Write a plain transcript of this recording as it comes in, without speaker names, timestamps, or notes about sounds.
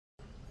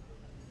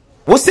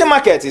WUSE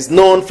Market is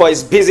known for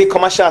its busy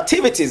commercial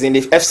activities in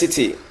the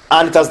FCT,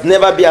 and it has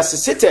never been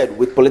associated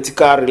with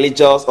political,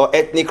 religious, or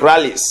ethnic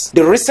rallies.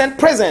 The recent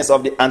presence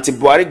of the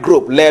anti-Buhari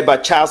group led by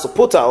Charles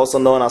Oputa, also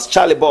known as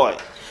Charlie Boy,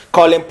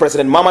 calling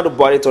President Muhammadu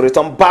Buhari to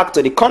return back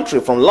to the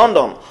country from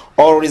London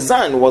or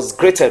resign, was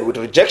greeted with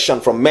rejection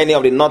from many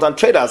of the northern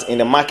traders in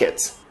the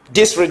market.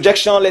 This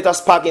rejection later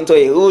sparked into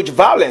a huge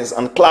violence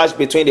and clash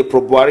between the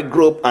pro-Buhari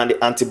group and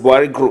the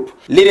anti-Buhari group,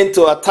 leading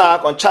to an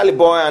attack on Charlie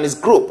Boy and his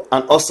group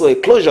and also a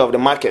closure of the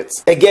market.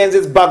 Against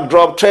this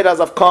backdrop, traders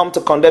have come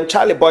to condemn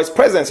Charlie Boy's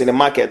presence in the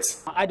market.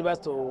 My advice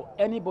to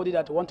anybody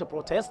that wants to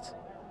protest,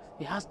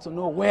 he has to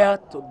know where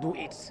to do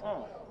it,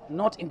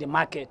 not in the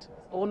market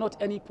or not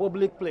any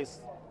public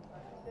place.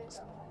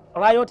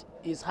 Riot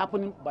is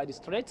happening by the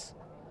streets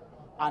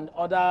and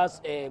others,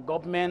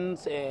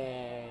 government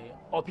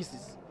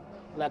offices.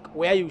 Like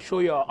where you show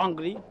you're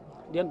hungry,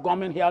 then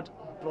government heard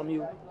from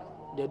you,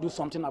 they do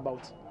something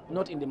about,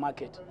 not in the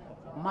market.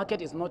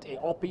 Market is not an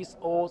office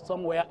or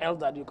somewhere else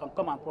that you can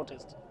come and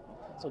protest.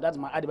 So that's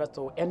my advice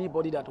to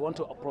anybody that want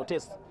to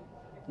protest.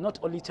 Not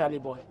only Charlie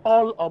Boy,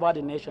 all over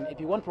the nation.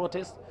 If you want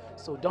protest,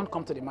 so don't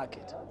come to the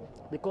market,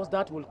 because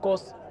that will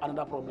cause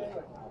another problem.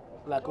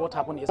 Like what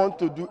happened is, want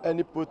to do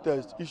any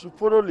protest, you should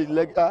follow the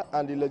legal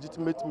and the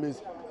legitimate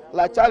means.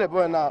 Like Charlie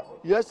Boy now,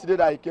 yesterday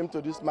that he came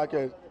to this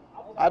market,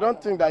 I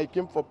don't think that he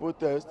came for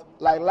protest.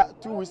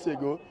 Like 2 weeks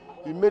ago,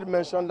 he made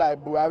mention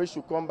that Buhari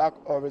should come back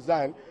or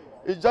resign.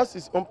 It's just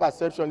his own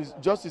perception, it's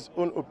just his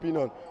own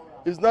opinion.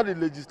 He's not a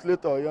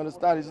legislator, you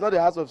understand? He's not the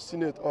House of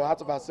Senate or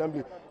House of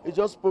Assembly. He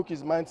just spoke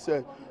his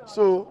mindset.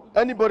 So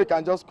anybody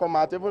can just come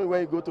out, even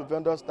when you go to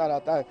vendor stand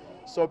at time,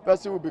 some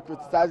person will be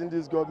criticizing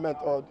this government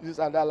or this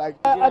and that. Like,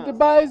 I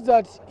advise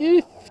that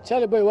if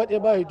Charlie Boy,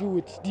 whatever he do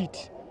with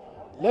it,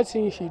 let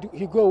him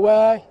he go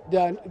where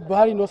there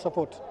Buhari no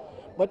support.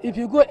 But if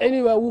you go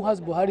anywhere who has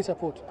Buhari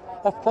support,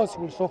 of course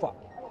you will suffer.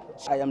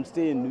 I am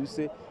saying, you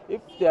say,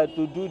 if they are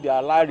to do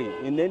their rally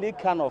in any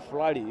kind of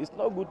rally, it's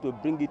not good to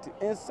bring it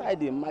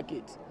inside the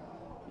market.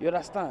 You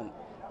understand?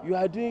 You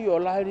are doing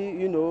your rally,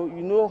 you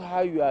know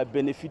how you are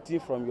benefiting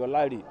from your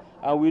rally,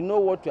 and we know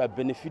what you are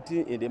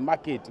benefiting in the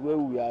market, where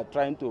we are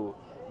trying to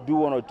do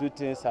 1 or 2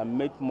 things and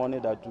make money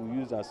that we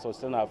use and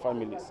sustain our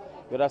families.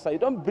 You understand? You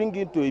don't bring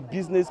it to a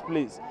business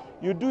place.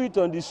 You do it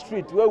on the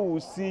street where we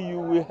will see you,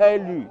 we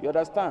hail you, you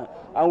understand?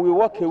 And we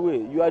walk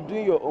away. You are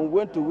doing your own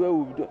way to where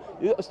we do.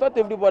 It's not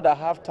everybody that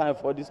have time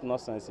for this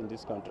nonsense in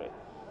this country.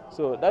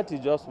 So that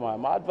is just my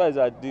advice,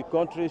 that the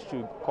country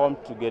should come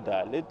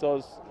together. Let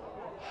us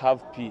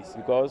have peace,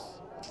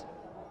 because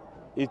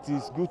it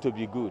is good to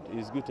be good.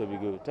 It's good to be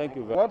good. Thank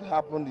you very much. What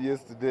happened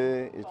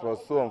yesterday, it was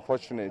so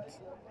unfortunate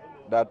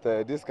that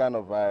this kind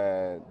of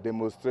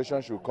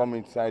demonstration should come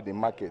inside the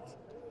market,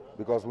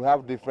 because we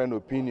have different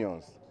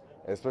opinions,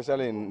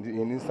 especially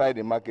inside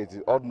the market.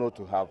 It ought not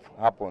to have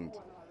happened.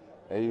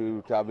 It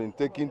would have been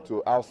taken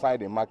to outside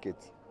the market.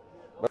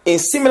 In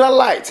similar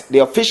light, the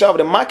official of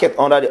the market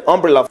under the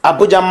umbrella of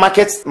Abuja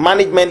Market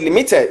Management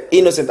Limited,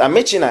 Innocent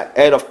Amechina,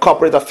 head of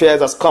corporate affairs,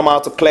 has come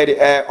out to clear the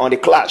air on the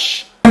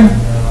clash.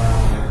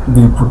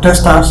 The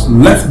protesters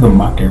left the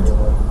market.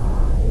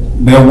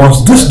 There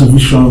was this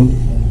division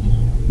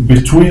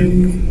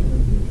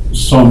between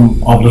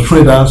some of the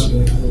traders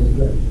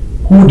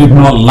who did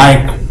not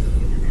like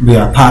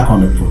the attack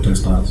on the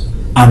protesters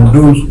and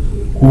those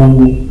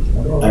who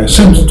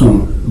seemed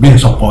to be in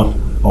support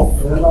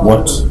of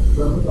what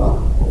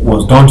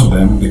was done to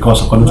them,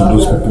 because according to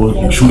those people,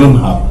 he shouldn't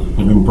have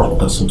even brought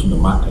this into the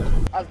market.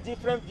 As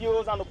different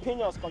views and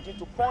opinions continue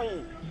to pour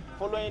in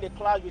following the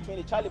clash between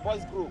the Charlie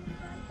Boys group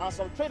and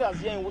some traders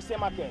here in WUSE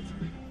Market,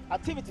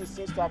 activities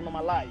seems to have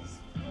normalized.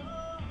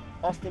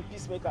 Austin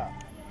Peacemaker,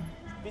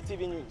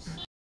 PTV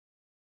News.